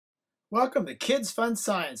Welcome to Kids Fun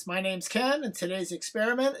Science. My name's Ken, and today's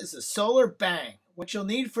experiment is a solar bang. What you'll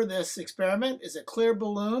need for this experiment is a clear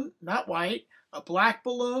balloon, not white, a black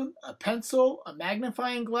balloon, a pencil, a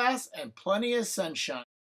magnifying glass, and plenty of sunshine.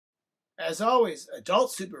 As always,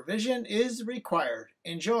 adult supervision is required.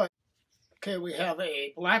 Enjoy. Okay, we have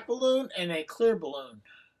a black balloon and a clear balloon.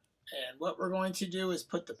 And what we're going to do is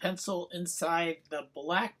put the pencil inside the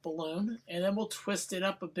black balloon, and then we'll twist it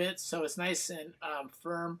up a bit so it's nice and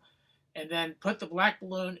firm. And then put the black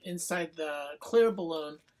balloon inside the clear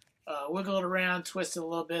balloon, wiggle it around, twist it a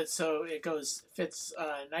little bit so it fits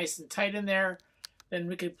nice and tight in there. Then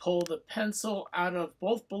we could pull the pencil out of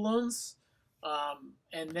both balloons,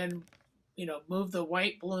 and then move the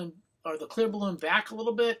white balloon or the clear balloon back a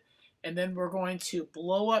little bit, and then we're going to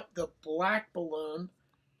blow up the black balloon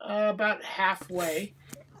about halfway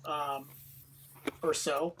or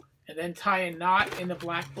so, and then tie a knot in the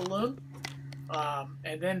black balloon.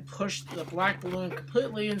 And then push the black balloon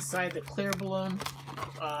completely inside the clear balloon.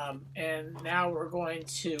 And now we're going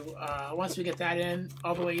to, once we get that in,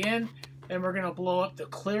 all the way in, then we're going to blow up the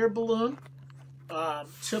clear balloon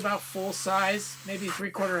to about full size, maybe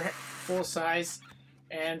 3/4 full size.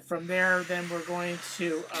 And from there, then we're going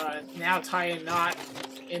to now tie a knot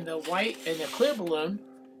in the clear balloon.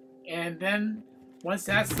 And then once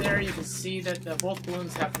that's there, you can see that both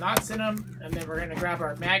balloons have knots in them. And then we're going to grab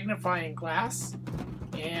our magnifying glass.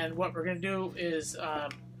 And what we're going to do is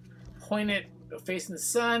point it facing the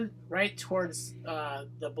sun right towards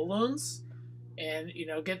the balloons. And,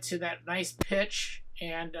 get to that nice pitch.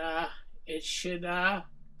 And it should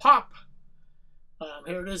pop.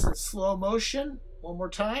 Here it is in slow motion. One more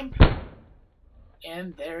time.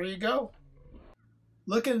 And there you go.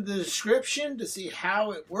 Look in the description to see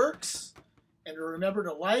how it works. And remember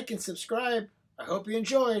to like and subscribe. I hope you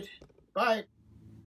enjoyed. Bye.